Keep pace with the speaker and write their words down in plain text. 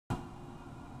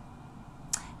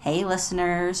Hey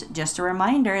listeners, just a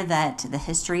reminder that the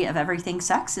history of everything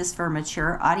sex is for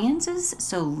mature audiences,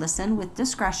 so listen with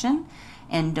discretion.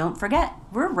 And don't forget,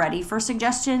 we're ready for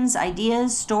suggestions,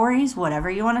 ideas, stories, whatever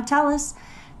you want to tell us.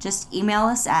 Just email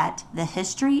us at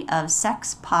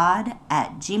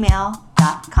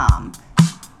thehistoryofsexpod@gmail.com.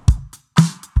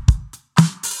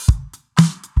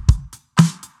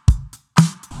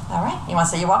 All right, you want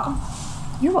to say you're welcome?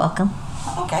 You're welcome.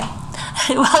 Okay.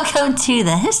 Welcome to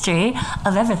the history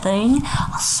of everything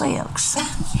sex.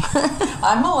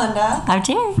 I'm Melinda. I'm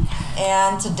Terry.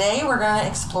 And today we're going to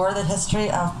explore the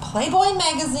history of Playboy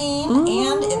magazine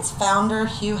and its founder,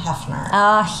 Hugh Hefner.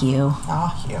 Hugh.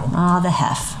 Hugh. The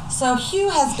hef. So Hugh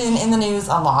has been in the news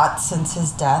a lot since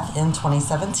his death in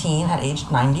 2017 at age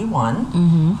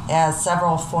 91, as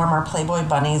several former Playboy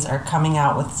bunnies are coming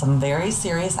out with some very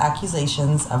serious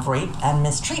accusations of rape and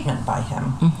mistreatment by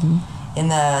him. In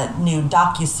the new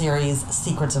docuseries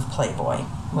Secrets of Playboy,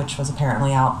 which was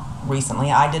apparently out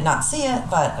recently. I did not see it,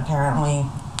 but apparently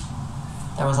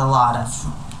there was a lot of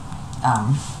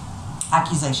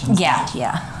accusations. Yeah.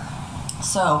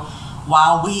 So,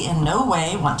 while we in no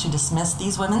way want to dismiss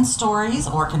these women's stories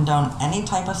or condone any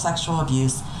type of sexual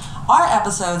abuse, our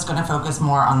episode is going to focus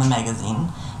more on the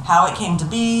magazine, how it came to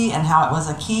be, and how it was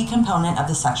a key component of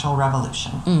the sexual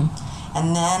revolution.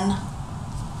 And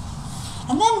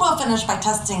then we'll finish by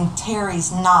testing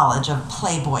Terry's knowledge of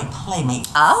Playboy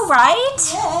playmates. All right.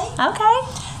 Yay. Okay.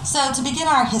 So to begin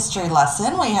our history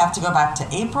lesson, we have to go back to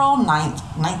April 9th,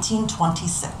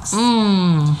 1926,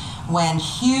 when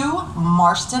Hugh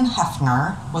Marston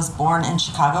Hefner was born in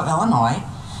Chicago, Illinois,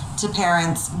 to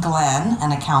parents Glenn,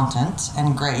 an accountant,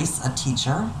 and Grace, a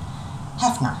teacher.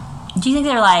 Hefner. Do you think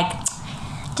they're like,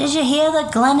 did you hear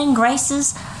that Glenn and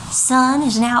Grace's son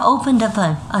has now opened up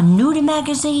a nudie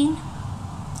magazine?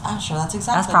 I'm sure that's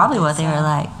exactly That's probably what they were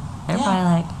like. They're probably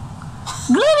like,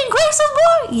 Glenn and Grace's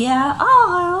boy? Yeah,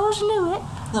 I always knew it.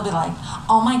 They'll be like,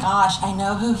 oh my gosh, I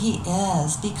know who he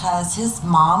is because his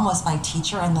mom was my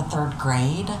teacher in the 3rd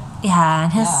grade. Yeah,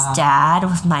 and his dad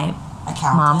was my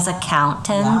mom's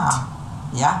accountant.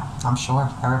 Yeah, I'm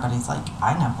sure. Everybody's like,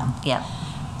 I know him. Yep.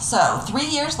 So, 3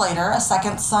 years later, a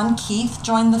second son, Keith,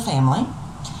 joined the family.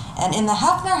 And in the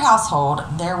Hefner household,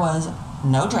 there was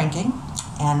no drinking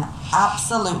and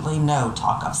absolutely no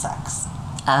talk of sex.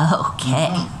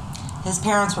 Okay. His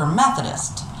parents were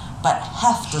Methodist, but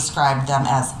Hef described them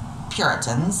as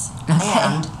Puritans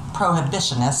and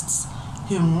prohibitionists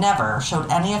who never showed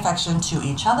any affection to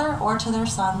each other or to their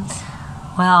sons.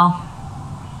 Well,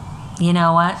 you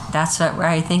know what? That's where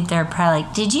I think they're probably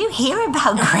like, did you hear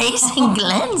about Grace and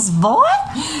Glenn's boy?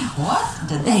 What?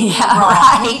 Did they? Yeah,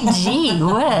 right. Gee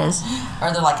whiz. Or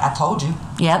they're like, I told you.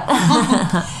 Yep.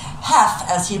 Hef,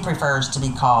 as he prefers to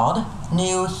be called,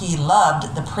 knew he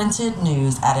loved the printed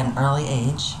news at an early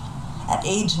age. At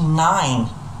age 9,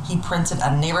 he printed a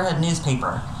neighborhood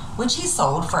newspaper, which he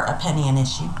sold for a penny an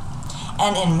issue.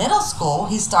 And in middle school,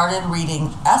 he started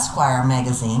reading Esquire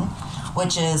magazine,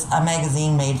 which is a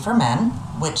magazine made for men,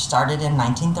 which started in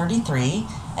 1933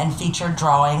 and featured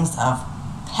drawings of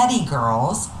Petty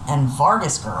Girls and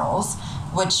Vargas Girls,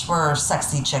 which were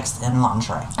sexy chicks in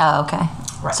lingerie. Oh, okay.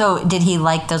 Right. So did he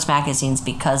like those magazines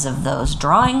because of those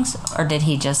drawings, or did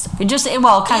he just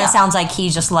well, it kind of sounds like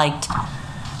he just liked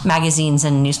magazines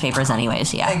and newspapers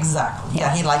anyways, yeah. Exactly.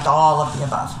 Yeah, he liked all of the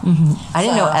above. I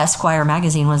didn't know Esquire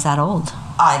magazine was that old.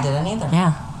 I didn't either.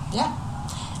 Yeah.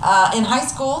 In high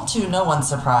school, to no one's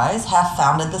surprise, Hef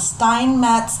founded the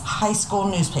Steinmetz High School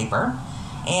newspaper,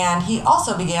 and he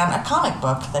also began a comic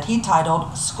book that he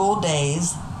titled School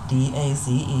Daze,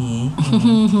 D-A-Z-E,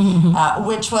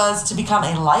 which was to become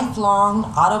a lifelong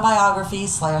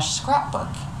autobiography/scrapbook.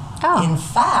 Oh. In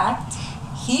fact,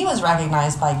 he was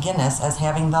recognized by Guinness as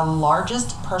having the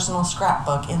largest personal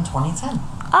scrapbook in 2010.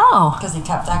 Oh. Because he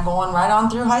kept that going right on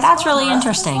through high school. That's really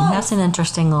interesting. That's an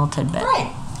interesting little tidbit.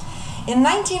 Right. In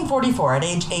 1944, at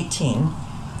age 18,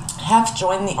 Hef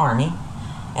joined the Army,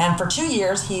 and for 2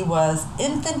 years he was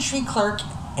infantry clerk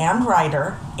and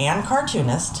writer and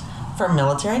cartoonist for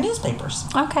military newspapers.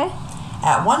 Okay.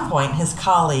 At one point, his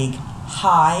colleague,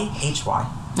 Hi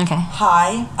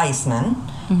Iceman,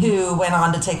 who went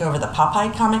on to take over the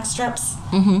Popeye comic strips,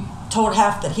 told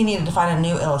Hef that he needed to find a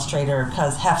new illustrator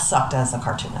because Hef sucked as a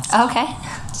cartoonist. Okay.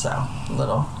 So,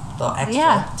 little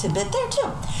extra tidbit there,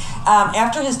 too.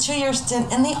 After his 2-year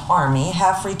stint in the Army,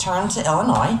 Hef returned to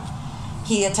Illinois.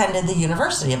 He attended the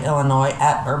University of Illinois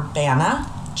at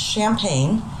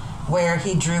Urbana-Champaign, where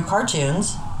he drew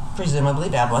cartoons, presumably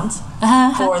bad ones,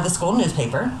 for the school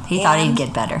newspaper. He thought he'd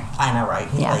get better. I know, right?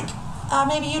 He's like,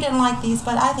 maybe you didn't like these,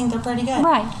 but I think they're pretty good.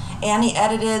 Right. And he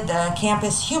edited the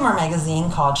campus humor magazine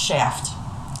called Shaft.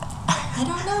 I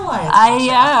don't know why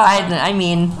it's I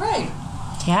mean... Right.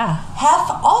 Yeah. Hef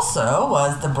also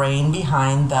was the brain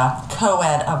behind the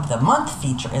Co-Ed of the Month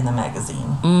feature in the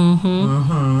magazine.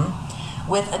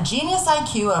 With a genius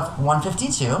IQ of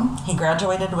 152, he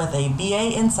graduated with a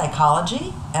BA in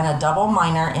psychology and a double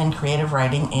minor in creative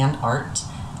writing and art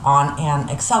on an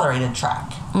accelerated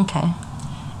track. Okay.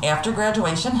 After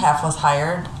graduation, Hef was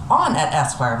hired on at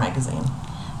Esquire magazine,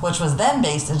 which was then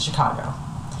based in Chicago.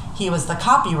 He was the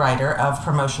copywriter of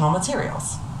promotional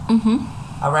materials.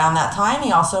 Around that time,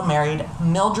 he also married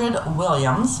Mildred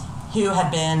Williams, who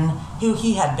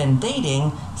he had been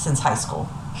dating since high school.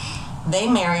 They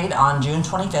married on June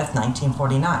 25th,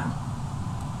 1949.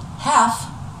 Hef,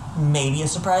 maybe a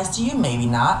surprise to you, maybe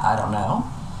not, I don't know,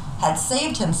 had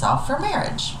saved himself for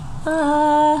marriage.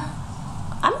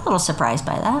 I'm a little surprised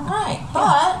by that. Right,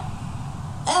 but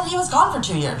and he was gone for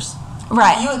 2 years.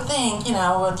 Right. You would think,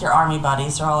 with your army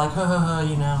buddies, they're all like,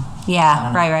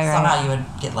 Yeah, right. Somehow you would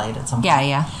get laid at some point.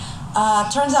 Yeah.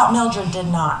 Turns out Mildred did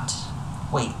not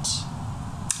wait.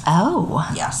 Oh.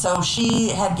 Yeah, so she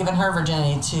had given her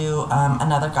virginity to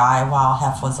another guy while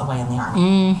Hef was away in the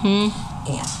army.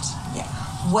 And,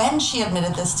 when she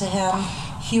admitted this to him,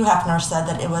 Hugh Hefner said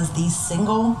that it was the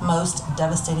single most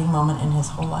devastating moment in his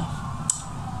whole life.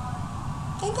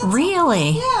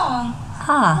 Really? Yeah.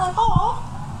 Huh. I'm like, aw.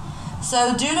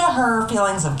 So, due to her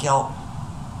feelings of guilt,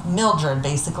 Mildred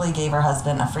basically gave her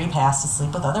husband a free pass to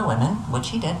sleep with other women, which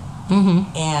he did.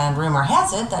 And rumor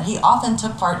has it that he often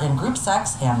took part in group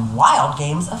sex and wild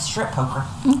games of strip poker.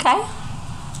 Okay.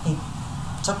 He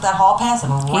took that hall pass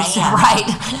and ran. Right.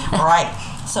 Right.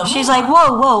 So she's like,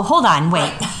 whoa, hold on, wait.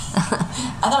 Right.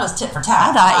 I thought it was tit for tat.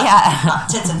 I thought, not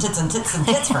tits and tits and tits and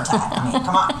tits for tat. I mean,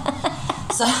 come on.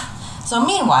 So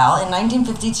meanwhile, in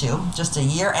 1952, just a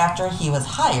year after he was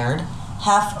hired,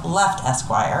 Hef left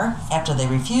Esquire after they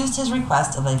refused his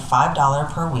request of a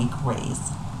 $5 per week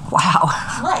raise. Wow.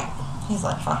 Right. He's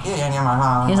like, fuck you, you ain't get my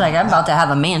mom. He's like, I'm about to have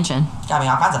a mansion. Got me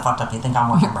all kinds of fucked up. You think I'm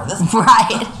working for this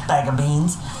Right. bag of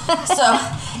beans? So,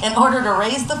 in order to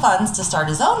raise the funds to start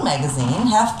his own magazine,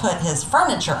 Hef put his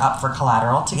furniture up for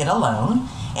collateral to get a loan,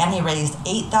 and he raised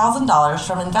 $8,000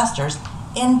 from investors,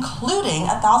 including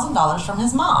 $1,000 from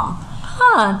his mom.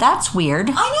 Huh, that's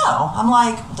weird. I know. I'm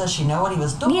like, does she know what he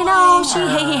was doing? He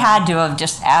had to have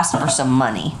just asked for some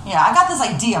money. Yeah, I got this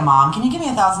idea, Mom. Can you give me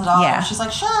 $1,000? Yeah. She's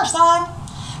like, sure, son.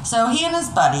 So he and his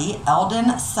buddy, Eldon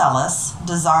Sellis,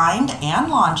 designed and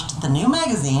launched the new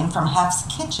magazine from Hef's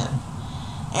kitchen.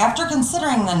 After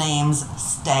considering the names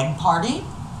Stag Party,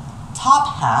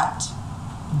 Top Hat,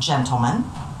 Gentleman,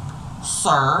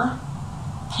 Sir,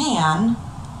 Pan,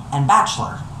 and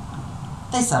Bachelor,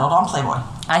 they settled on Playboy.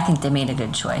 I think they made a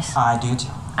good choice. I do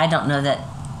too. I don't know that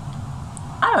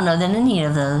any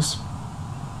of those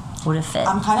would have fit.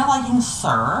 I'm kind of liking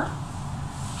Sir,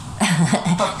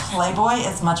 but Playboy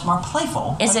is much more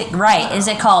playful. Is it right? Is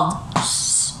it called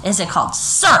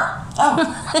Sir?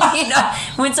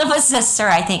 Oh. When someone says Sir,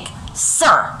 I think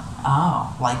Sir.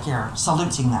 Oh, like you're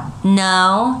saluting them.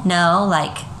 No,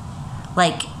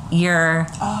 like you're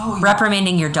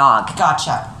reprimanding your dog.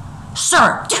 Gotcha.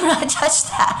 Sir, do not touch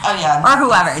that. Oh, yeah. Or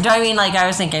whoever. Do I mean, I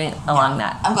was thinking along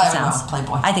that. I'm glad we went with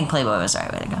Playboy. I think Playboy was the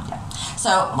right way to go. Yeah. So,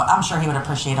 I'm sure he would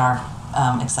appreciate our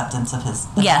acceptance of his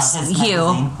Yes, of his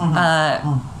Hugh.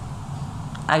 magazine.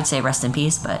 I would say rest in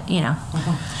peace, but,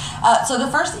 So,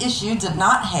 the first issue did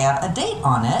not have a date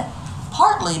on it,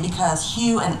 partly because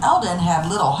Hugh and Eldon had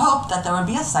little hope that there would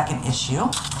be a second issue,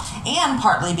 and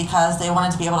partly because they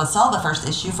wanted to be able to sell the first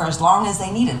issue for as long as they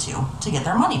needed to get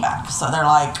their money back. So, they're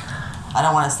like, I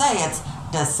don't want to say it's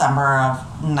December of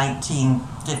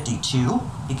 1952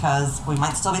 because we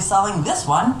might still be selling this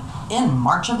one in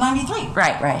March of 93.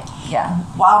 Right, yeah.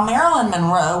 While Marilyn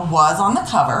Monroe was on the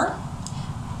cover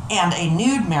and a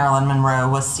nude Marilyn Monroe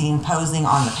was seen posing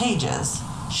on the pages,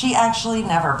 she actually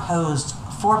never posed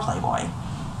for Playboy.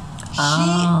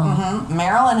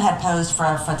 Marilyn had posed for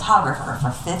a photographer for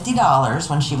 $50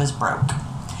 when she was broke.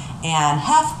 And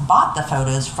Hef bought the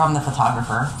photos from the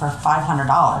photographer for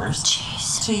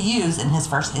 $500 to use in his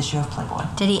first issue of Playboy.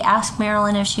 Did he ask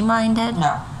Marilyn if she minded?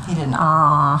 No, he did not.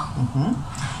 Aww.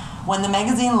 When the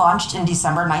magazine launched in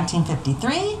December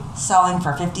 1953, selling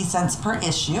for 50 cents per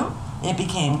issue, it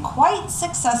became quite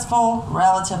successful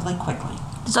relatively quickly.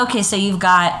 Okay, so you've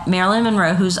got Marilyn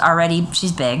Monroe,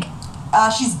 she's big.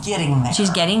 She's getting there. She's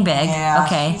getting big. Yeah,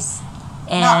 okay. She's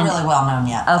not really well known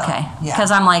yet. Okay. Yeah.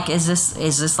 Because I'm like, is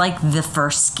this like the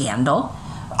first scandal?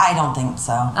 I don't think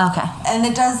so. Okay. And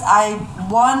it does.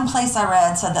 One place I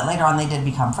read said that later on they did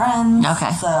become friends.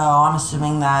 Okay. So I'm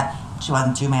assuming that she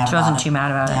wasn't too mad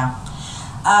about it. Yeah.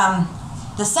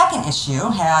 The second issue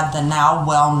had the now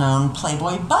well-known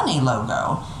Playboy bunny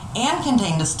logo and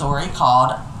contained a story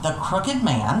called The Crooked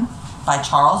Man by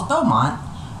Charles Beaumont,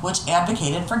 which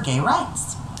advocated for gay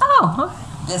rights. Oh, okay.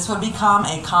 This would become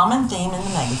a common theme in the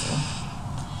magazine.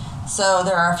 So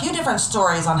there are a few different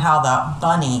stories on how the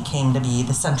bunny came to be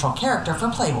the central character for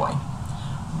Playboy.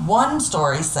 One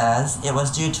story says it was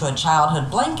due to a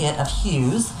childhood blanket of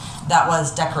Hugh's that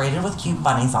was decorated with cute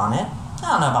bunnies on it. I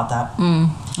don't know about that.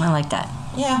 I like that.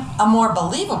 Yeah. A more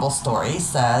believable story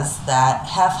says that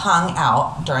Hef hung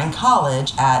out during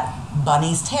college at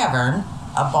Bunny's Tavern,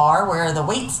 a bar where the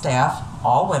wait staff,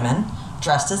 all women,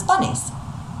 dressed as bunnies.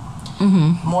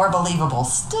 More believable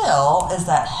still is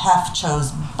that Hef chose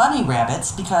bunny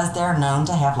rabbits because they're known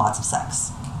to have lots of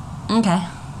sex. Okay.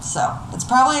 So, it's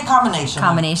probably a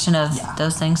combination of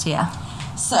those things, yeah.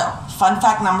 So, fun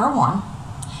fact number 1.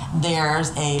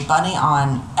 There's a bunny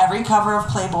on every cover of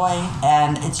Playboy,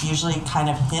 and it's usually kind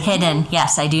of hidden.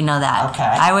 Yes, I do know that. Okay.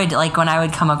 I would, when I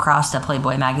would come across the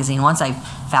Playboy magazine, once I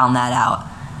found that out,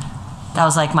 that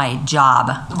was like my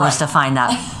job, was to find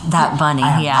that bunny.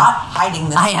 I am not hiding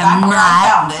this fact where I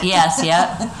found it. Yes,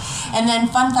 yep. And then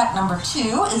fun fact number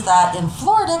 2 is that in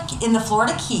the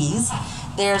Florida Keys,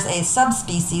 there's a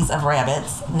subspecies of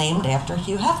rabbits named after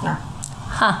Hugh Hefner.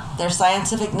 Huh. Their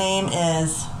scientific name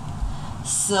is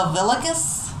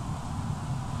Silvilicus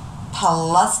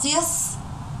palustius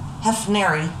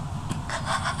hefneri.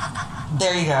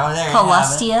 There you go. There you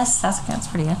Palustius? That's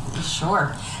pretty good. have it.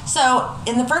 Sure. So,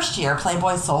 in the first year,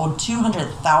 Playboy sold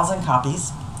 200,000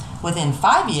 copies. Within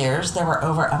 5 years, there were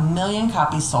over 1 million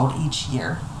copies sold each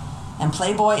year. And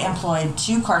Playboy employed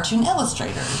 2 cartoon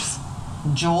illustrators.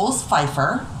 Jules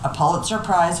Pfeiffer, a Pulitzer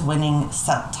Prize winning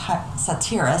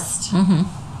satirist,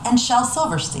 and Shel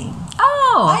Silverstein.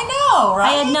 Oh, I know, right?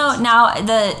 I had now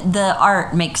the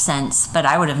art makes sense, but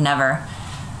I would have never.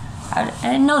 I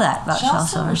didn't know that about Shel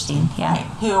Silverstein. Yeah. Right.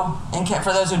 Who, and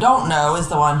for those who don't know, is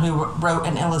the one who wrote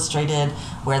and illustrated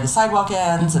Where the Sidewalk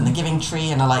Ends and The Giving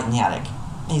Tree and A Light in the Attic.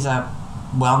 He's a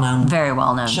very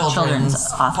well-known children's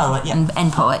author. Poet. Yeah.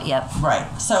 And poet, yep. Right.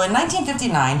 So in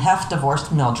 1959, Hef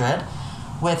divorced Mildred,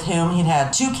 with whom he'd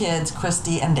had 2 kids,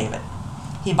 Christy and David.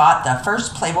 He bought the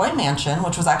first Playboy mansion,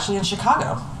 which was actually in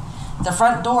Chicago. The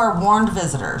front door warned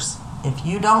visitors, if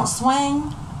you don't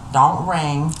swing, don't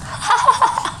ring.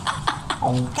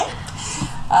 Okay.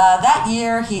 That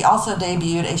year, he also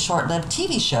debuted a short-lived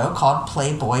TV show called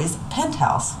Playboy's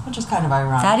Penthouse, which is kind of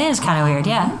ironic. That is kind of weird,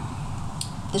 yeah.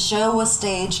 The show was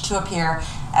staged to appear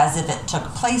as if it took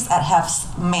place at Hef's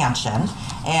mansion,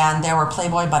 and there were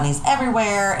Playboy bunnies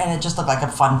everywhere, and it just looked like a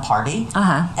fun party.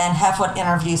 And Hef would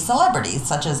interview celebrities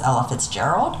such as Ella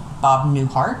Fitzgerald, Bob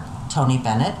Newhart, Tony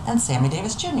Bennett, and Sammy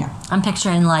Davis Jr. I'm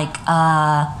picturing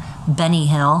Benny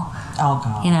Hill. Oh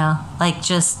God! You know,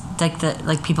 just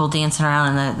like people dancing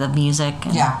around and the music.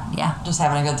 And, yeah, just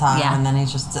having a good time. Yeah. And then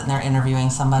he's just sitting there interviewing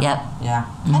somebody. Yep. Yeah,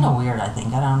 kind of weird. I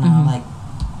think I don't know.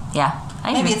 Yeah.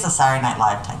 Maybe it's a Saturday Night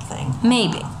Live type thing.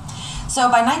 Maybe. So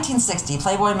by 1960,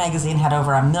 Playboy magazine had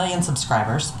over 1 million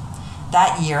subscribers.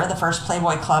 That year, the first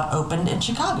Playboy club opened in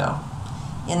Chicago.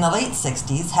 In the late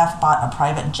 60s, Hef bought a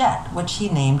private jet, which he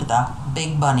named the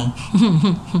Big Bunny.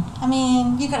 I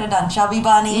mean, you could have done Chubby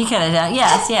Bunny. You could have done,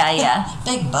 yes, yeah.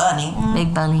 Big Bunny.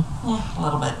 Big Bunny. A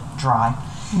little bit dry.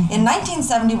 In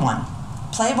 1971,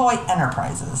 Playboy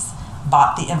Enterprises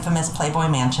bought the infamous Playboy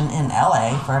Mansion in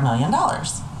L.A. for $1 million.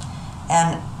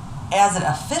 And as it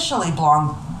officially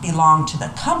belonged to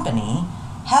the company,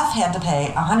 Hef had to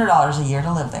pay $100 a year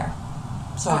to live there.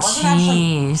 So it wasn't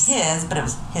actually his, but it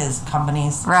was his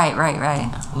company's. Right.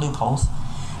 Loopholes.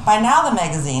 By now, the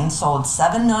magazine sold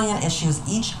 7 million issues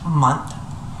each month,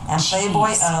 and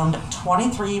Playboy owned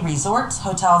 23 resorts,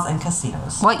 hotels, and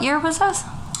casinos. What year was this?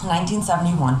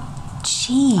 1971.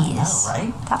 Jeez. I know,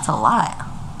 right? That's a lot.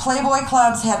 Playboy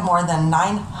clubs had more than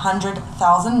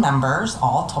 900,000 members,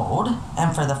 all told,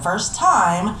 and for the first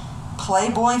time,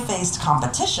 Playboy faced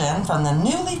competition from the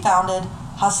newly founded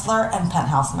Hustler and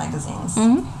Penthouse magazines.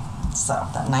 So,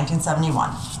 that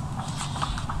 1971.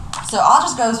 So, I'll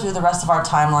just go through the rest of our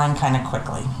timeline kind of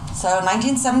quickly. So,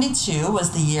 1972 was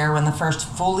the year when the first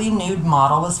fully nude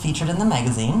model was featured in the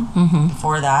magazine.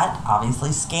 Before that,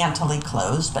 obviously scantily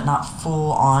clothed, but not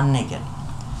full-on naked.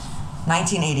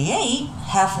 1988,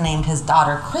 Hef named his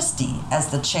daughter Christy as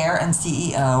the chair and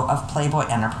CEO of Playboy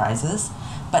Enterprises,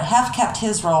 but Hef kept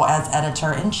his role as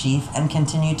editor-in-chief and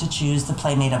continued to choose the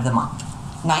Playmate of the Month.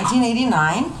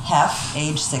 1989, Hef,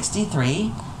 age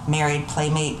 63, married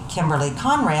Playmate Kimberly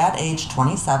Conrad, age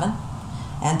 27,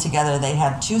 and together they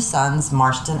had 2 sons,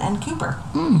 Marston and Cooper.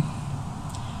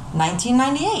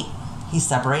 1998, he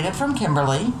separated from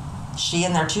Kimberly, She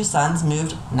and their 2 sons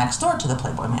moved next door to the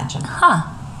Playboy Mansion. Huh.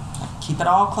 Keep it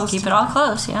all close. Keep it all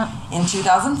close, yeah. In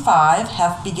 2005,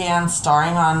 Hef began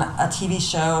starring on a TV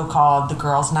show called The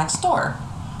Girls Next Door,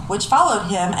 which followed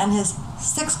him and his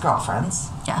 6 girlfriends.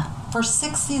 Yeah. For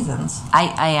 6 seasons.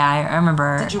 I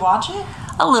remember. Did you watch it?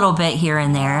 A little bit here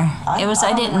and there.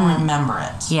 I didn't remember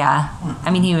it. Yeah.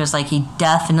 I mean, he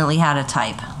definitely had a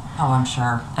type. Oh, I'm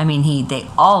sure. I mean, they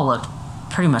all looked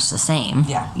pretty much the same.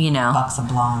 Yeah. You know. Bucks of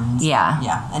blondes. Yeah.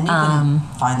 Yeah. And you can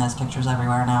find those pictures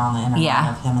everywhere now on the internet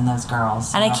of him and those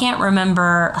girls. And I can't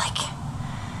remember,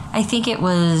 I think it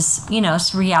was,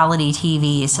 it's reality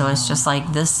TV, so it's just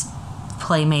like this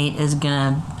playmate is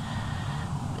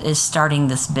starting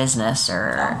this business,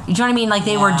 or you know what I mean? Like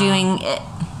they were doing it.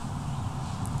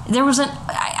 There wasn't.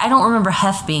 I don't remember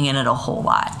Hef being in it a whole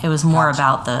lot. It was more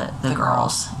about the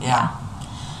girls. Yeah.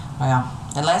 Well,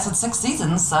 it lasted 6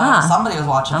 seasons, so somebody was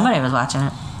watching Somebody was watching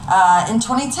it. In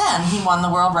 2010, he won the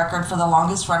world record for the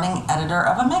longest-running editor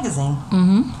of a magazine.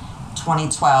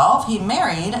 2012, he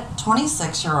married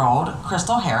 26-year-old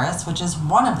Crystal Harris, which is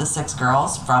one of the 6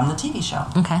 girls from the TV show.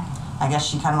 Okay. I guess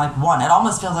she kind of won. It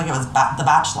almost feels like it was The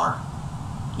Bachelor.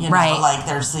 You know, right. Like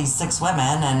there's these 6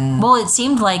 women and... Well, it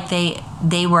seemed like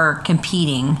they were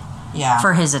competing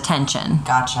for his attention.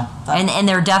 Gotcha. And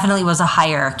there definitely was a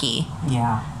hierarchy.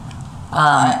 Yeah.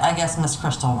 I guess Miss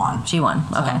Crystal won. She won.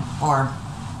 Okay. Or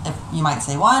if you might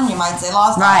say won, you might say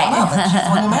lost. Right. I don't know, but she's the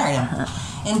one who married him.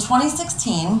 In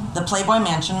 2016, the Playboy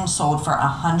Mansion sold for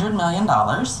 $100 million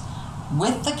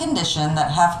with the condition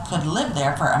that Hef could live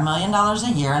there for $1 million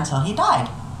a year until he died.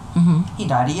 He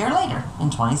died a year later, in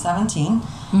 2017,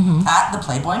 at the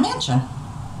Playboy Mansion.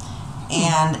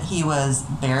 And he was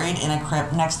buried in a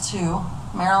crypt next to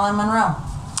Marilyn Monroe.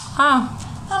 Oh.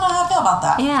 I don't know how I feel about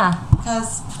that. Yeah.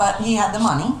 But he had the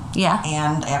money. Yeah.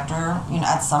 And after,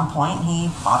 at some point, he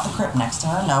bought the crypt next to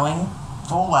her, knowing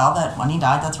full well that when he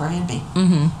died, that's where he'd be.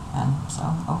 And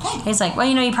so, okay. He's like, well,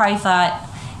 he probably thought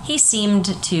he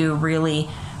seemed to really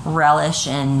relish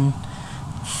in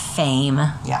fame.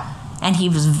 Yeah. And he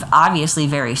was obviously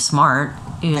very smart.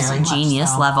 He was Very a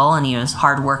genius level, and he was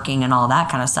hardworking and all that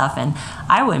kind of stuff. And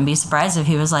I wouldn't be surprised if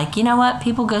he was like, you know what?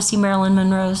 People go see Marilyn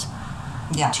Monroe's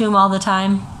tomb all the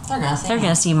time. They're going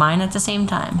to see mine at the same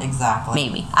time. Exactly.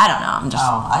 Maybe. I don't know. I'm just...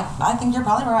 I think you're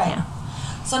probably right. Yeah.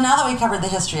 So now that we covered the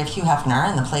history of Hugh Hefner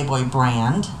and the Playboy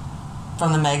brand,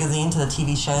 from the magazine to the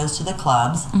TV shows to the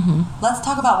clubs, let's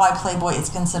talk about why Playboy is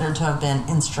considered to have been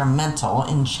instrumental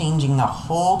in changing the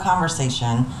whole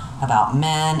conversation about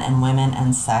men and women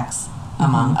and sex,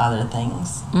 among other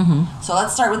things. So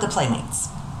let's start with the Playmates.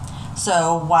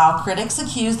 So while critics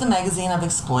accuse the magazine of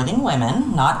exploiting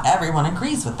women, not everyone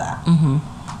agrees with that.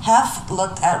 Hef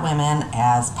looked at women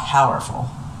as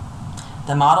powerful.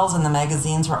 The models in the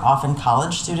magazines were often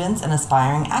college students and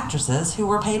aspiring actresses who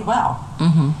were paid well.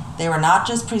 They were not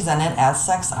just presented as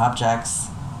sex objects.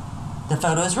 The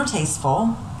photos were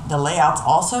tasteful. The layouts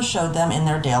also showed them in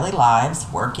their daily lives,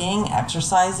 working,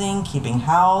 exercising, keeping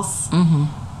house,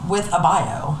 with a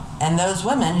bio. And those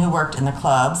women who worked in the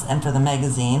clubs and for the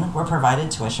magazine were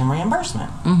provided tuition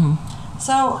reimbursement.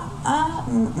 So,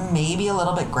 maybe a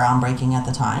little bit groundbreaking at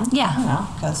the time. Yeah.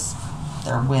 Because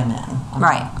they're women.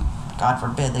 Right. God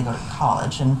forbid they go to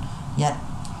college, and yet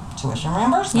tuition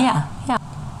reimbursement. Yeah.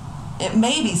 It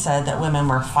may be said that women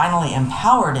were finally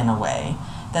empowered in a way,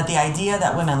 that the idea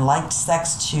that women liked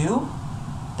sex too,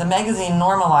 the magazine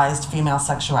normalized female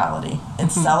sexuality.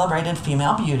 It celebrated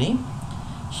female beauty.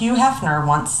 Hugh Hefner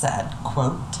once said,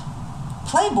 quote,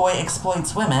 "Playboy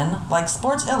exploits women like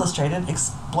Sports Illustrated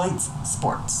exploits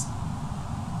sports."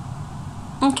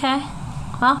 Okay.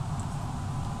 Well.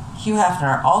 Hugh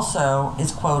Hefner also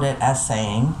is quoted as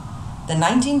saying, "The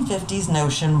 1950s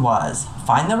notion was,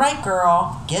 find the right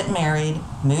girl, get married,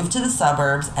 move to the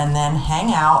suburbs, and then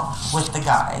hang out with the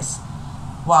guys,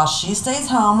 while she stays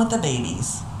home with the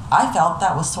babies. I felt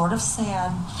that was sort of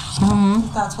sad."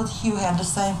 That's what Hugh had to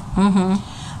say.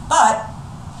 But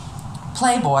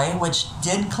Playboy, which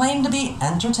did claim to be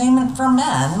entertainment for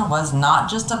men, was not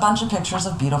just a bunch of pictures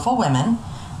of beautiful women.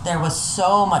 There was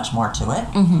so much more to it.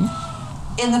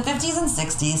 In the 50s and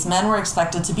 60s, men were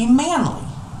expected to be manly,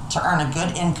 to earn a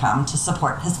good income to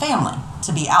support his family,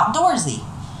 to be outdoorsy.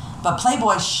 But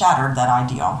Playboy shattered that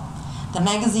ideal. The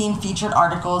magazine featured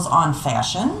articles on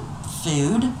fashion,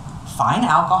 food, fine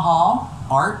alcohol,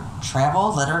 art,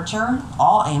 travel, literature,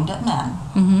 all aimed at men,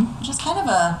 which is kind of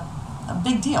a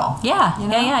big deal. Yeah, you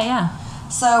know? yeah.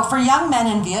 So for young men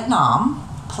in Vietnam,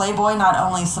 Playboy not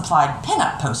only supplied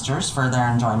pinup posters for their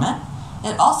enjoyment,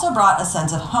 it also brought a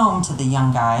sense of home to the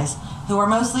young guys who were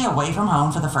mostly away from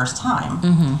home for the first time.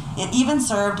 It even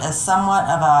served as somewhat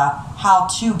of a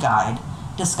how-to guide,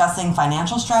 discussing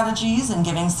financial strategies and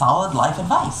giving solid life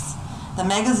advice. The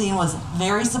magazine was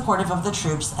very supportive of the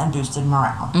troops and boosted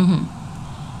morale.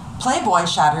 Playboy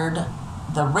shattered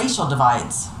the racial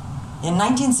divides. In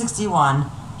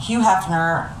 1961, Hugh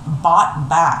Hefner bought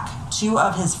back 2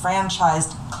 of his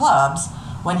franchised clubs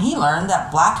when he learned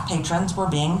that black patrons were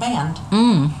being banned.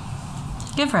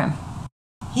 Good for him.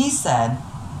 He said,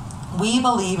 "We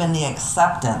believe in the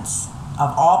acceptance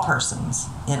of all persons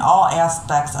in all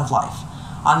aspects of life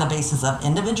on the basis of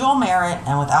individual merit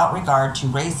and without regard to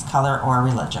race, color, or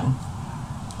religion."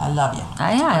 I love you.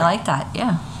 I like that,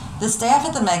 yeah. The staff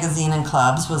at the magazine and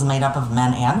clubs was made up of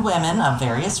men and women of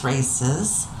various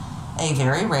races, a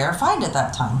very rare find at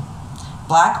that time.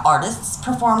 Black artists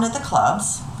performed at the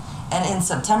clubs, and in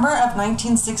September of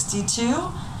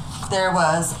 1962, there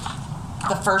was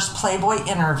the first Playboy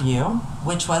interview,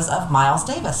 which was of Miles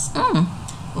Davis.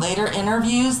 Later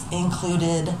interviews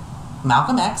included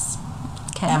Malcolm X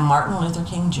and Martin Luther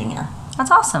King Jr. That's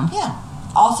awesome. Yeah.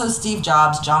 Also Steve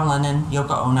Jobs, John Lennon,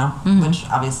 Yoko Ono, which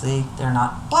obviously they're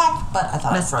not black, but I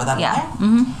thought I'd throw that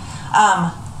in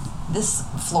there. This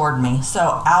floored me.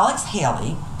 So Alex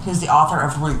Haley, who's the author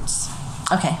of Roots.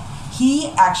 Okay.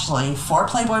 He actually, for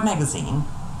Playboy magazine,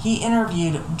 he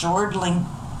interviewed George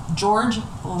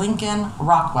Lincoln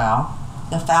Rockwell,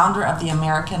 the founder of the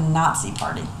American Nazi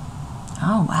Party.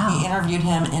 Oh, wow. He interviewed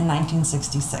him in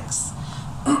 1966.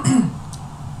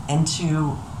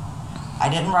 I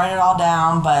didn't write it all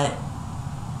down, but,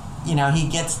 he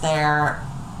gets there.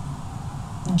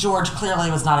 George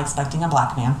clearly was not expecting a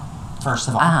black man, first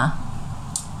of all.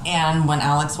 And when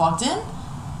Alex walked in,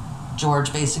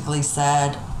 George basically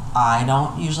said, "I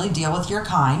don't usually deal with your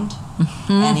kind."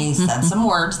 And he said some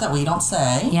words that we don't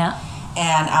say. Yeah.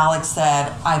 And Alex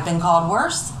said, "I've been called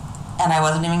worse, and I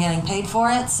wasn't even getting paid for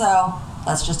it, so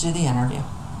let's just do the interview."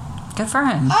 Good for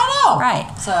him. I know. Right.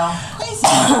 So, crazy.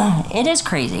 It is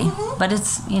crazy, but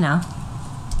it's,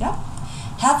 Yep.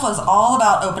 Hef was all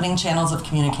about opening channels of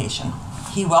communication.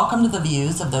 He welcomed the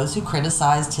views of those who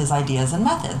criticized his ideas and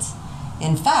methods.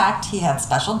 In fact, he had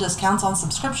special discounts on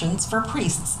subscriptions for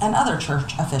priests and other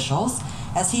church officials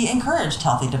as he encouraged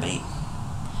healthy debate.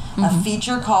 A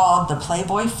feature called the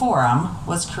Playboy Forum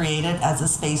was created as a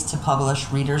space to publish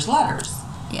readers' letters.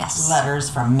 yes. Letters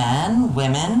from men,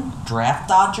 women, draft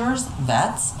dodgers,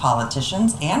 vets,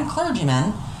 politicians, and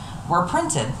clergymen were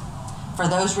printed. For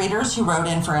those readers who wrote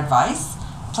in for advice,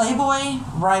 Playboy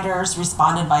writers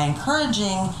responded by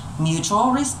encouraging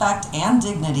mutual respect and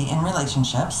dignity in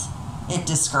relationships. It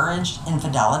discouraged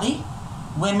infidelity.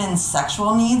 Women's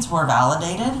sexual needs were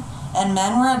validated, and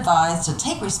men were advised to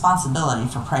take responsibility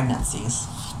for pregnancies.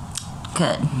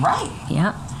 Good. Right.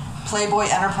 Yeah. Playboy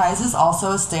Enterprises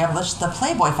also established the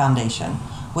Playboy Foundation,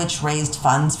 which raised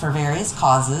funds for various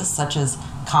causes such as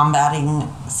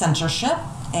combating censorship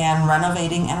and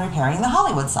renovating and repairing the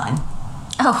Hollywood sign,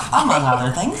 among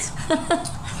other things.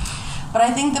 But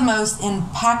I think the most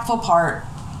impactful part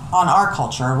on our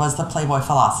culture was the Playboy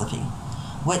philosophy,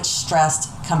 which stressed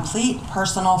complete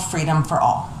personal freedom for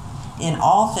all, in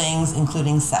all things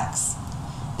including sex.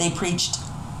 They preached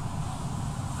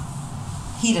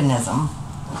hedonism,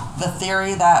 the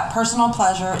theory that personal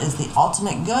pleasure is the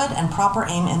ultimate good and proper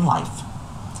aim in life.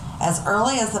 As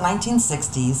early as the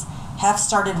 1960s, Hef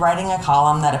started writing a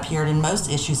column that appeared in most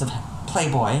issues of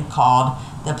Playboy called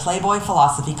the Playboy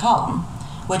Philosophy Column,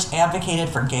 which advocated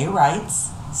for gay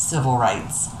rights, civil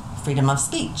rights, freedom of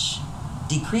speech,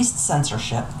 decreased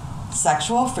censorship,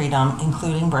 sexual freedom,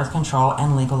 including birth control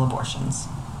and legal abortions.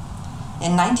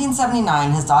 In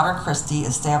 1979, his daughter Christy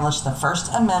established the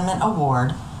First Amendment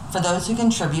Award for those who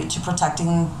contribute to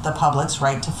protecting the public's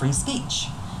right to free speech,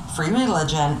 free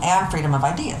religion, and freedom of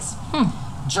ideas.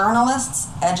 Journalists,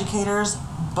 educators,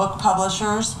 book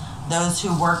publishers, those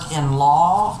who work in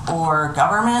law or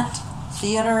government,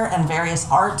 theater, and various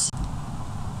arts,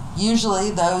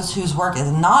 usually those whose work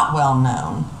is not well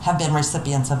known, have been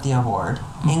recipients of the award,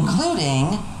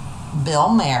 including Bill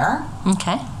Maher,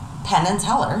 Penn and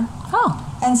Teller,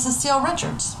 and Cecile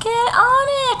Richards. Get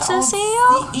on it,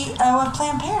 Cecile. CEO of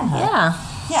Planned Parenthood.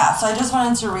 Yeah, so I just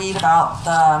wanted to read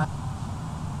about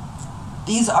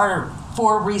these are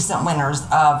 4 recent winners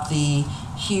of the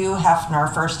Hugh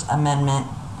Hefner First Amendment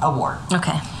Award.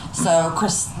 Okay. So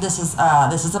this is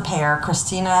a pair,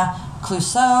 Christina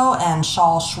Clouseau and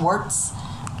Shaul Schwartz.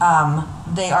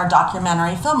 They are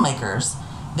documentary filmmakers.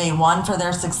 They won for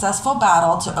their successful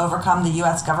battle to overcome the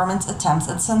U.S. government's attempts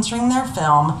at censoring their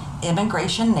film,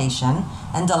 Immigration Nation,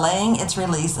 and delaying its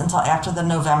release until after the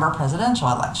November presidential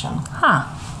election. Huh.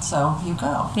 So you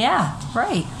go. Yeah,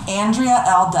 right. Andrea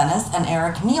L. Dennis and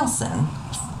Eric Nielsen,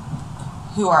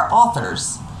 who are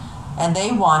authors, and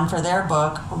they won for their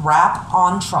book, Rap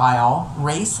on Trial,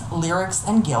 Race, Lyrics,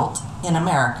 and Guilt in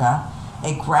America,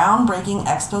 a groundbreaking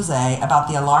expose about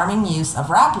the alarming use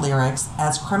of rap lyrics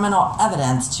as criminal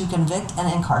evidence to convict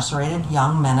and incarcerated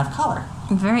young men of color.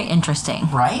 Very interesting.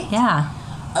 Right? Yeah.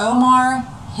 Omar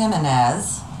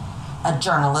Jimenez, a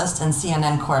journalist and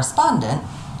CNN correspondent,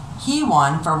 he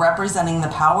won for representing the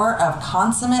power of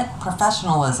consummate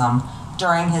professionalism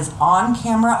during his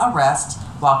on-camera arrest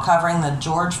while covering the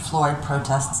George Floyd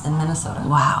protests in Minnesota.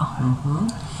 Wow. Mm-hmm.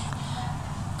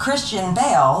 Christian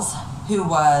Bales, who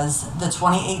was the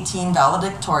 2018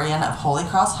 valedictorian of Holy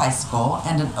Cross High School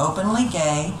and an openly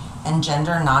gay and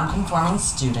gender nonconforming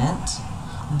student,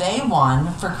 they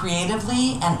won for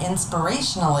creatively and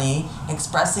inspirationally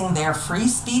expressing their free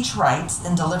speech rights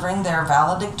and delivering their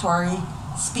valedictory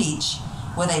speech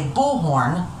with a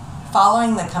bullhorn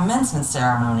following the commencement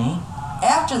ceremony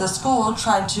after the school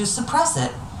tried to suppress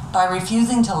it by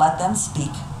refusing to let them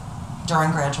speak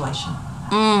during graduation.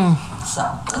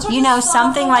 So,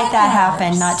 something like that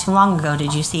happened not too long ago.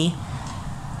 Did you see?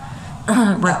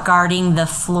 Regarding the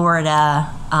Florida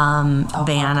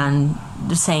ban on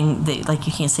saying that, like,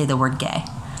 you can't say the word gay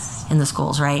in the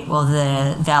schools, right? Well,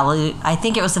 I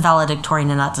think it was the valedictorian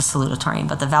and not the salutatorian,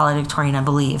 but the valedictorian, I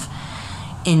believe,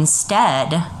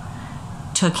 instead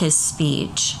took his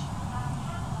speech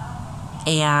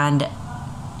and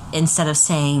instead of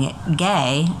saying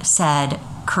gay, said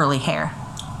curly hair.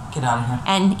 Get out of here.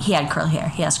 And he had curly hair.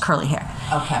 He has curly hair.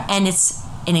 Okay. And it's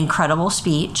an incredible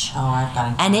speech. Oh, I've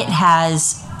got it. And it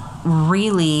has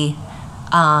really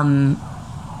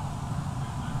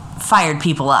fired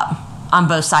people up on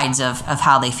both sides of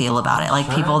how they feel about it. Like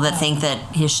people that think that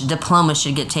his diploma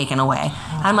should get taken away.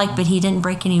 I'm like, but he didn't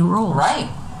break any rules. Right.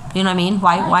 You know what I mean?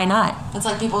 Why not? It's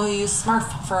like people who use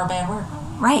Smurf for a bad word.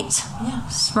 Right. Yeah.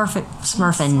 Smurfing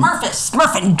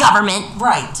government.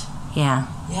 Right. Yeah.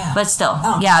 Yeah. But still,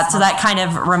 so that kind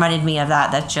of reminded me of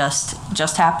that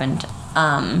just happened.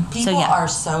 People are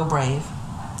so brave.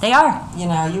 They are. You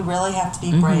know, you really have to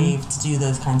be brave to do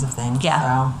those kinds of things. Yeah.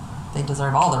 So they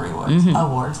deserve all the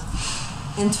awards.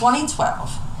 In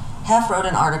 2012, Hef wrote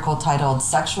an article titled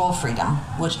Sexual Freedom,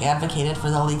 which advocated for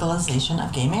the legalization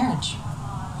of gay marriage.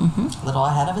 A little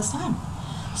ahead of his time.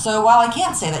 So while I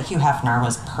can't say that Hugh Hefner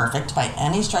was perfect by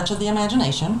any stretch of the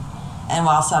imagination, and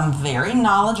while some very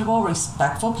knowledgeable,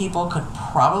 respectful people could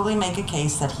probably make a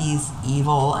case that he's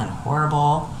evil and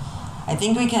horrible, I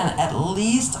think we can at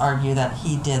least argue that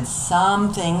he did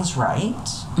some things right.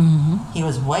 He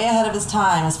was way ahead of his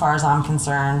time as far as I'm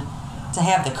concerned. To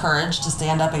have the courage to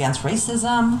stand up against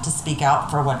racism, to speak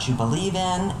out for what you believe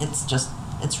in,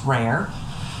 it's rare.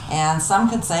 And some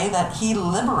could say that he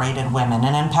liberated women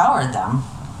and empowered them.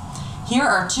 Here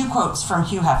are two quotes from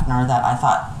Hugh Hefner that I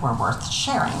thought were worth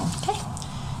sharing. Okay.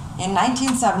 In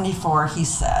 1974, he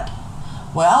said,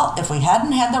 "Well, if we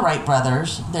hadn't had the Wright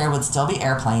brothers, there would still be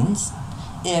airplanes.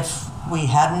 If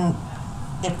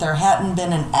there hadn't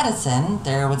been an Edison,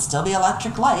 there would still be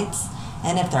electric lights.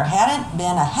 And if there hadn't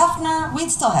been a Hefner,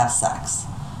 we'd still have sex.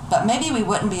 But maybe we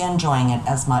wouldn't be enjoying it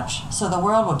as much, so the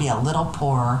world would be a little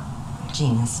poorer."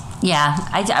 Genius. Yeah.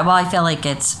 I feel like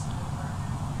it's...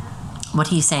 What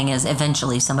he's saying is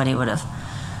eventually somebody would have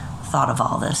thought of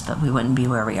all this, but we wouldn't be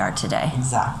where we are today.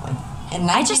 Exactly.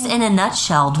 I just, in a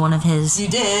nutshell, one of his... You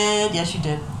did. Yes, you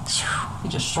did. You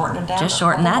just shortened it down. Just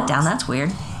shorten that down. That's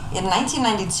weird. In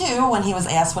 1992, when he was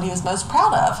asked what he was most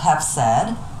proud of, Hef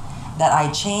said that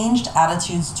I changed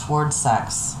attitudes towards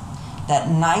sex, that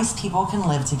nice people can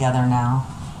live together now,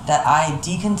 that I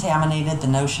decontaminated the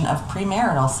notion of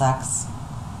premarital sex.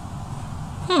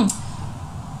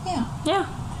 Yeah. Yeah.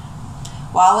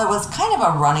 While it was kind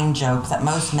of a running joke that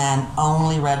most men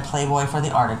only read Playboy for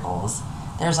the articles,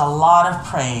 there's a lot of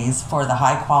praise for the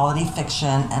high-quality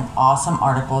fiction and awesome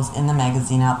articles in the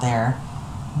magazine out there.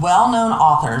 Well-known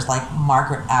authors like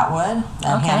Margaret Atwood,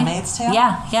 The Handmaid's Tale.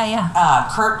 Yeah.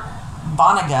 Kurt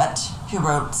Vonnegut, who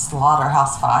wrote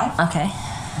Slaughterhouse-Five. Okay.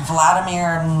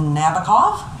 Vladimir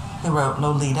Nabokov, who wrote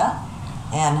Lolita,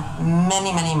 and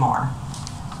many, many more.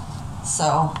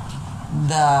 So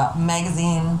the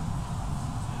magazine,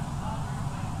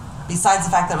 besides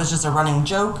the fact that it was just a running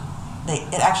joke,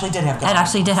 it actually did have good. It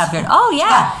actually did have good. Oh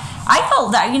yeah. I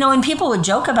felt that, when people would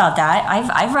joke about that,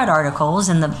 I've read articles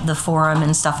in the forum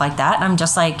and stuff like that, and I'm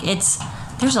just like,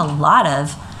 there's a lot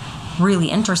of really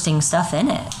interesting stuff in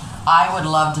it. I would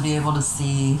love to be able to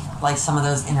see like some of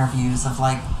those interviews of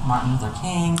like Martin Luther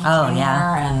King Jr.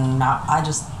 and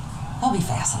that'll be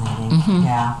fascinating. Mm-hmm.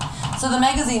 Yeah. So the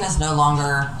magazine is no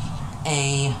longer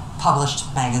a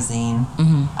published magazine.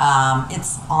 Mm-hmm.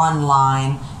 It's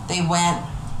online. They went,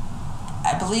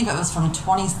 I believe it was from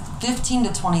 2015 to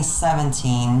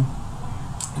 2017.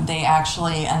 They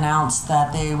actually announced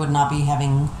that they would not be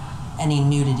having any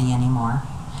nudity anymore.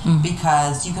 Mm-hmm.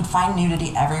 Because you could find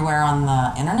nudity everywhere on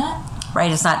the internet. Right,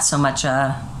 it's not so much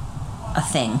a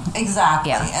thing.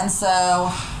 Exactly. Yeah. And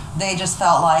so they just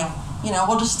felt like,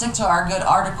 we'll just stick to our good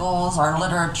articles, our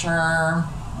literature,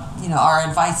 our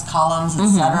advice columns,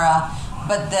 etc.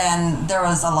 But then there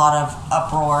was a lot of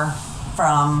uproar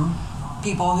from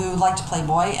people who liked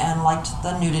Playboy and liked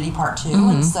the nudity part too.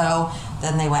 And so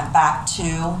then they went back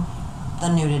to the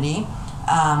nudity.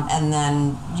 And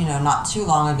then, not too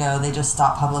long ago, they just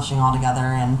stopped publishing altogether,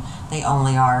 and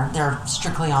they're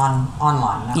strictly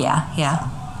online now. Yeah.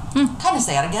 So, kind of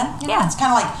sad again. Yeah. It's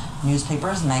kind of like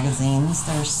newspapers, magazines.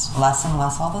 There's less and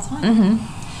less all the time.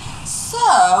 Mm-hmm.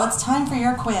 So, it's time for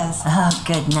your quiz. Oh,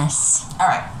 goodness. All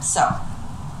right. So,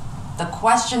 the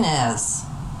question is,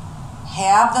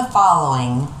 have the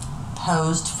following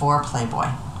posed for Playboy?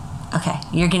 Okay,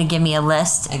 you're going to give me a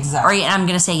list? Exactly. Or I'm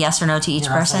going to say yes or no to each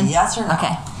person? Say yes or no.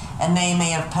 Okay. And they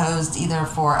may have posed either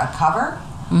for a cover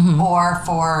Mm-hmm. or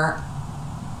for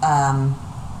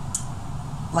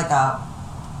like a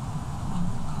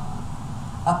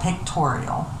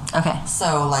pictorial. Okay.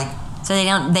 So like. So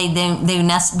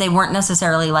they weren't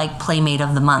necessarily like Playmate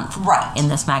of the Month. Right. In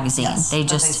this magazine. Yes, They but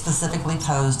just. they specifically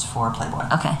posed for Playboy.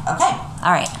 Okay. Okay.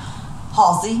 All right.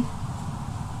 Halsey.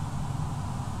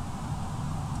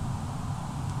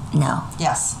 No.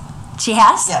 Yes. She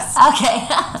has? Yes. Okay.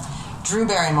 Drew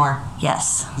Barrymore.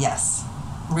 Yes. Yes.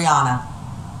 Rihanna.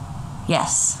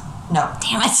 Yes. No.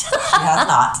 Damn it. She has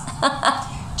not.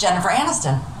 Jennifer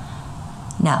Aniston.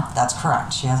 No. That's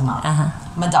correct. She has not. Uh-huh.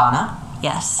 Madonna.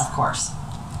 Yes. Of course.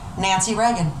 Nancy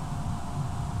Reagan.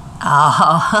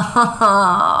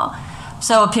 Oh.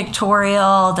 So a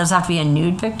pictorial, does it have to be a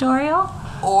nude pictorial?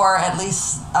 Or at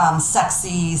least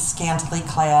sexy, scantily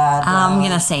clad. I'm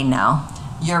going to say no.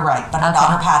 You're right, but her Okay.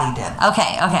 daughter Patty did.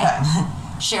 Okay.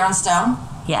 Sharon Stone?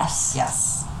 Yes.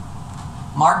 Yes.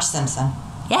 Marge Simpson?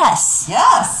 Yes.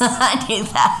 Yes. I knew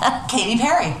that. Katy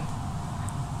Perry?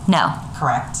 No.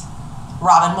 Correct.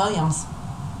 Robin Williams?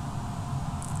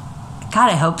 God,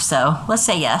 I hope so. Let's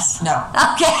say yes. No.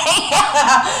 Okay.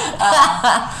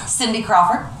 Cindy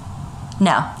Crawford?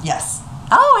 No. Yes.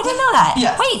 Oh, I didn't know that.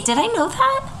 Yes. Wait, did I know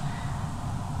that?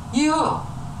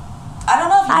 I don't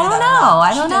know if you knew that or not.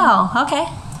 I don't know. Okay.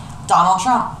 Donald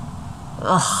Trump?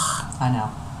 Ugh. I know.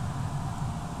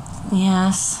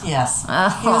 Yes. Yes.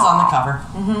 He was on the cover.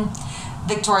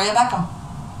 Victoria Beckham?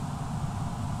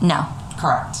 No.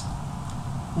 Correct.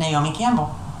 Naomi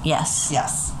Campbell? Yes.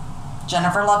 Yes.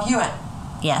 Jennifer Love Hewitt?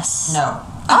 Yes. No.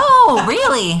 Oh,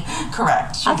 really?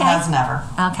 Correct. She Okay. has never.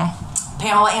 Okay.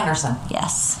 Pamela Anderson?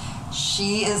 Yes.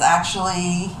 She's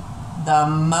actually the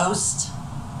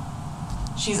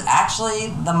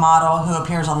model who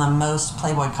appears on the most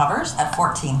Playboy covers at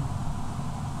 14.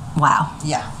 Wow.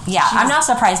 Yeah. Yeah, I'm not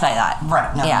surprised by that.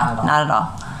 Right. No, Yeah, not at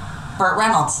all. Burt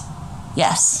Reynolds?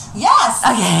 Yes. Yes.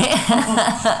 Okay.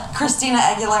 Christina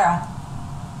Aguilera?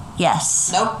 Yes.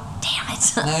 Nope. Damn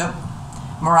it. Nope.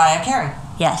 Mariah Carey?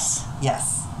 Yes.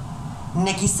 Yes.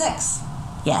 Nikki Sixx?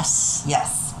 Yes.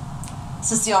 Yes.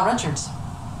 Cecile Richards?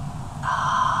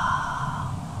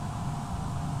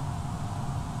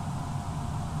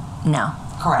 No.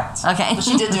 Correct. Okay. But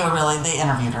she did do they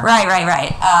interviewed her.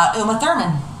 Right. Uma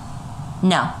Thurman?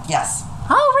 No. Yes.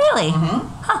 Oh, really?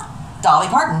 Huh. Dolly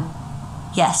Parton?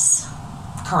 Yes.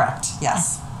 Correct.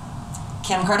 Yes.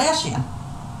 Kim Kardashian?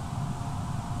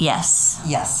 Yes.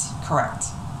 Yes. Correct.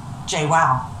 Jay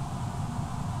Wow?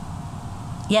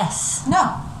 Yes.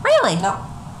 No. Really? Nope.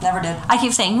 Never did. I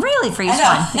keep saying really for each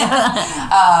I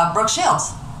one. know. Brooke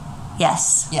Shields?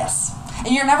 Yes. Yes.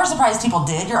 And you're never surprised people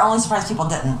did. You're only surprised people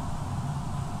didn't.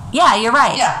 Yeah, you're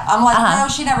right. Yeah. I'm like, no,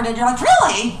 she never did. You're like,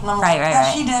 really? And I'm like, Right.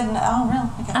 yeah, she did. Oh,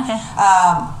 really? Okay.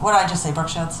 What did I just say? Brooke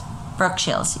Shields? Brooke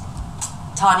Shields.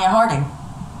 Tanya Harding?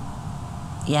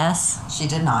 Yes. She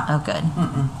did not. Oh, good.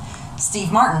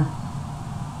 Steve Martin?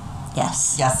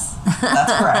 Yes. Yes.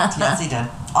 That's correct. Yes, he did.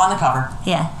 On the cover.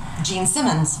 Yeah. Gene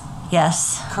Simmons?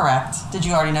 Yes. Correct. Did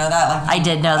you already know that? I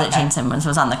did know that Gene Simmons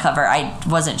was on the cover. I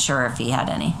wasn't sure if he had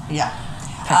any Yeah.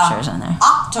 pictures on there.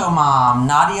 Octomom,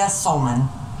 Nadia Solman?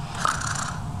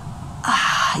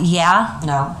 Yeah.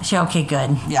 No. Okay,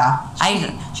 good. Yeah.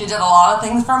 She did a lot of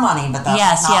things for money, but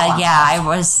that's not one. Yeah. I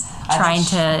was trying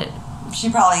to She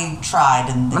probably tried.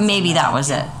 And maybe that was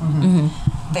it.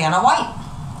 Mm-hmm. Vanna White.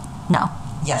 No.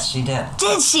 Yes, she did.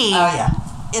 Did she? Oh, yeah.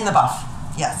 In the buff.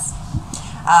 Yes.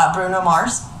 Bruno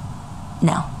Mars.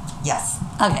 No. Yes.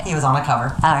 Okay. He was on a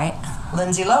cover. All right.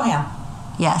 Lindsay Lohan.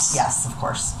 Yes. Yes, of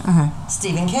course. Mm-hmm.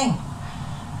 Stephen King.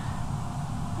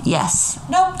 Yes.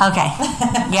 Nope. Okay.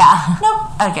 Yeah.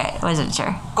 Nope. Okay. Wasn't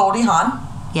sure. Goldie Hawn.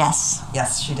 Yes.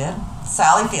 Yes, she did.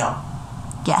 Sally Field.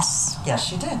 Yes. Yes,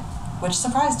 she did. Which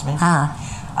surprised me.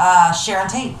 Sharon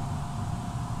Tate.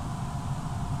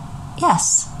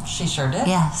 Yes. She sure did.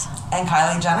 Yes. And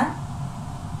Kylie Jenner.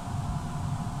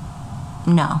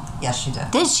 No. Yes, she did.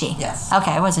 Did she? Yes.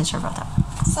 Okay, I wasn't sure about that.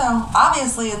 So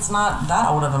obviously, it's not that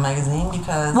old of a magazine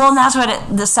because. Well, and that's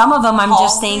what some of them. I'm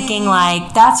just Halsey. thinking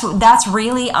like that's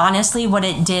really honestly what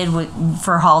it did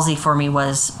for Halsey for me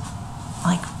was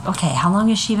like, okay, how long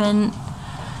has she been?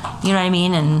 You know what I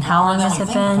mean? And how long has it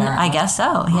been? Apparently. I guess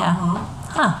so. Yeah.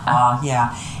 Mm-hmm. Huh.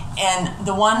 Yeah. And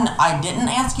the one I didn't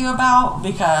ask you about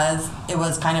because it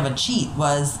was kind of a cheat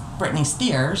was Britney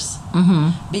Spears.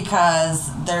 Mm-hmm.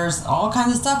 Because there's all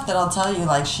kinds of stuff that I'll tell you,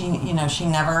 like she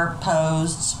never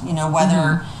posed,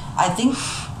 whether, I think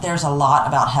there's a lot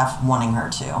about Hef wanting her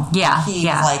to. Yeah. He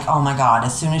was like, oh my God,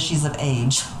 as soon as she's of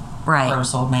age, right.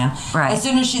 gross old man, right. as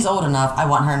soon as she's old enough, I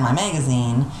want her in my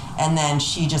magazine. And then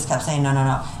she just kept saying,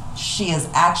 no. She is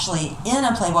actually in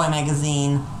a Playboy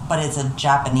magazine, but it's a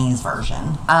Japanese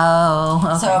version. Oh,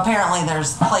 okay. So apparently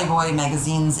there's Playboy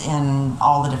magazines in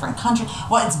all the different countries.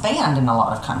 Well, it's banned in a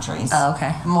lot of countries. Oh,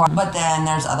 okay. More, but then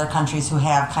there's other countries who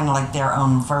have kind of like their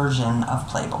own version of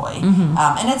Playboy. Mm-hmm.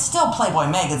 And it's still Playboy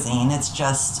magazine. It's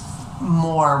just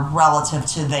more relative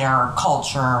to their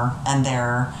culture and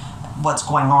their what's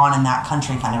going on in that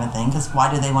country kind of a thing. Because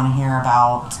why do they want to hear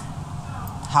about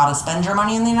how to spend your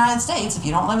money in the United States if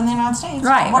you don't live in the United States?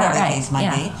 Right, whatever right, the case might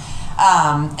yeah. be.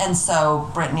 And so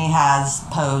Britney has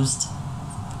posed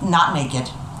not naked.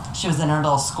 She was in her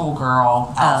little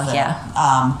schoolgirl outfit. Oh,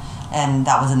 yeah. And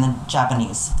that was in the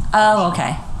Japanese. Oh,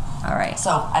 okay. All right.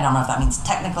 So I don't know if that means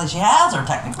technically she has or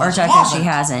technically she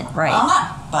hasn't. Right. I don't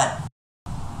know, but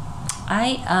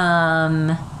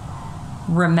I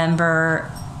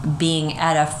remember being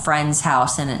at a friend's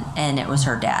house and it was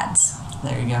her dad's.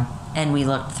 there you go. And we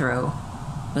looked through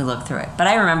it. But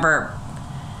I remember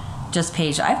just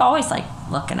page. I've always liked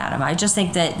looking at them. I just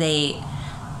think that the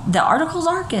articles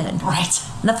are good. Right.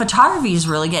 The photography is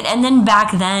really good. And then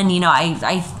back then,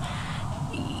 I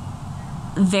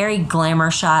very glamour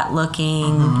shot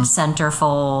looking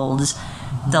centerfolds,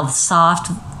 the soft,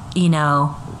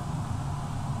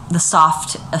 the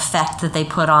soft effect that they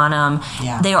put on them.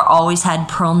 Yeah. They always had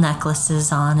pearl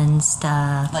necklaces on and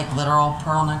stuff. Like literal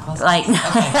pearl necklaces? Like, okay.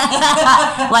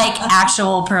 like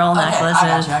actual pearl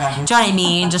necklaces. I got you. Do you know what I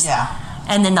mean? Just yeah.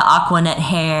 And then the Aquanet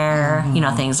hair,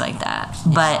 things like that.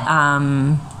 Yeah.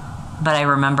 But I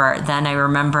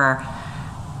remember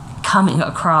coming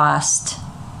across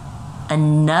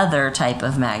another type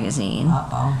of magazine.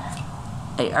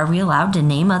 Uh-oh. Are we allowed to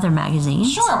name other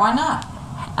magazines? Sure, why not?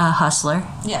 Hustler.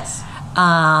 Yes.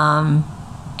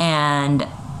 And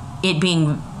it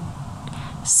being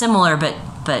similar but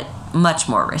much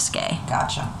more risque.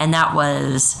 Gotcha. And that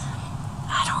was,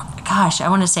 I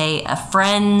want to say a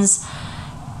friend's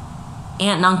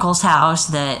aunt and uncle's house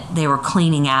that they were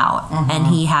cleaning out, and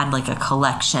he had like a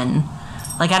collection.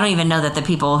 Like, I don't even know that the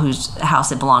people whose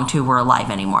house it belonged to were alive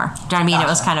anymore. Do you know what I mean? Gotcha. It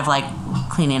was kind of like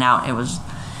cleaning out.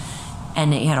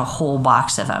 And he had a whole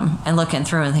box of them, and looking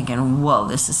through and thinking, whoa,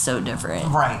 this is so different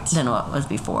than what was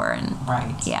before. And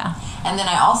yeah. And then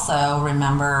I also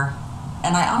remember,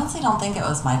 and I honestly don't think it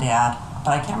was my dad,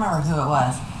 but I can't remember who it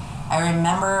was. I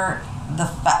remember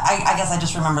I guess I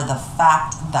just remember the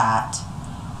fact that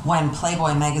when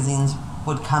Playboy magazines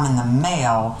would come in the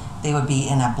mail, they would be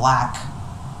in a black,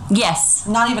 yes,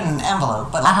 not even an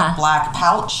envelope, but like a black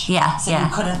pouch. Yeah, so you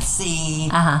couldn't see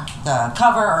the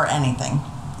cover or anything.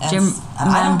 Do you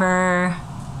remember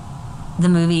the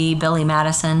movie Billy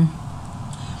Madison?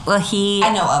 Well,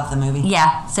 I know of the movie.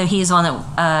 Yeah, so he's one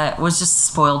that was just a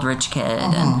spoiled rich kid,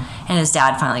 and his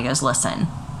dad finally goes, listen,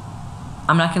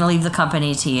 I'm not going to leave the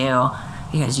company to you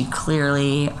because you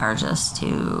clearly are just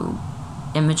too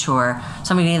immature,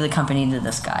 so I'm going to give the company to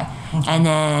this guy, and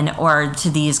then, or to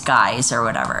these guys or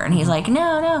whatever. And he's like,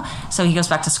 no. So he goes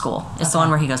back to school. It's the one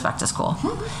where he goes back to school.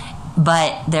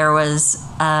 But there was,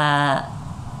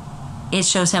 it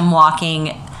shows him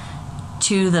walking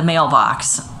to the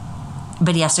mailbox,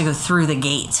 but he has to go through the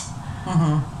gate.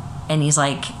 And he's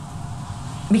like,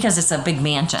 because it's a big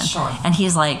mansion. Sure. And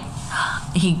he's like,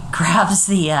 he grabs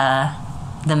the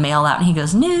the mail out, and he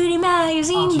goes, Nudie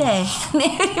Magazine Day.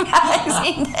 Nudie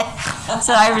Magazine Day.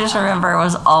 So I just remember it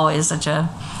was always such a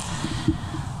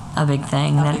big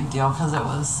thing. A big deal, because it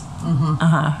was...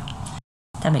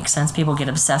 That makes sense. People get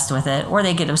obsessed with it, or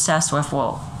they get obsessed with,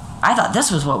 well, I thought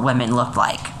this was what women looked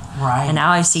like. Right. And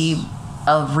now I see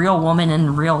a real woman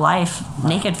in real life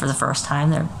naked for the first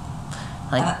time. They're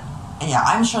like... Yeah,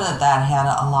 I'm sure that had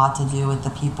a lot to do with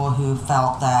the people who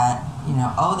felt that,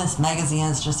 this magazine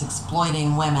is just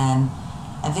exploiting women.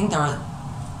 I think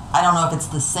I don't know if it's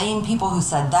the same people who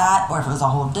said that or if it was a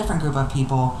whole different group of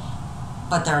people,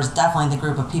 but there's definitely the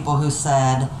group of people who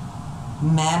said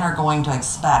men are going to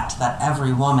expect that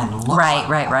every woman looks like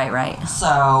that. Right.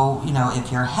 So,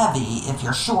 if you're heavy, if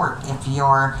you're short, if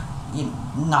you're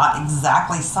not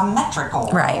exactly symmetrical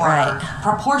or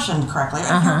proportioned correctly,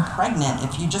 if you're pregnant,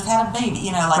 if you just had a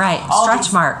baby, all stretch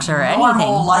these marks or normal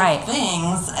anything, life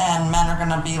things, and men are going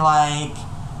to be like,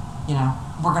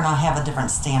 we're going to have a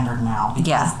different standard now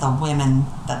because the women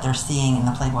that they're seeing in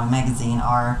the Playboy magazine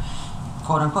are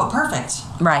quote unquote perfect.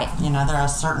 Right. They're a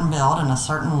certain build and a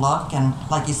certain look, and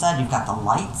like you said, you've got the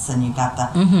lights and you've got the.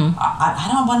 I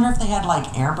don't wonder if they had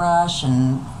like airbrush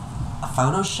and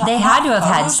Photoshop. They had to have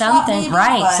had something,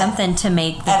 maybe, something to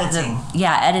make editing.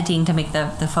 Editing to make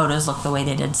the photos look the way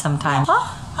they did sometime.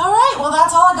 All right, well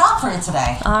that's all I got for you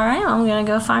today. All right, I'm gonna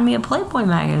go find me a Playboy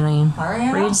magazine. All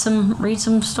right. Read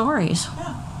some stories.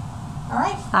 Yeah. All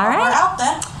right. All right. We're out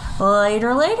then.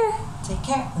 Later. Take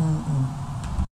care.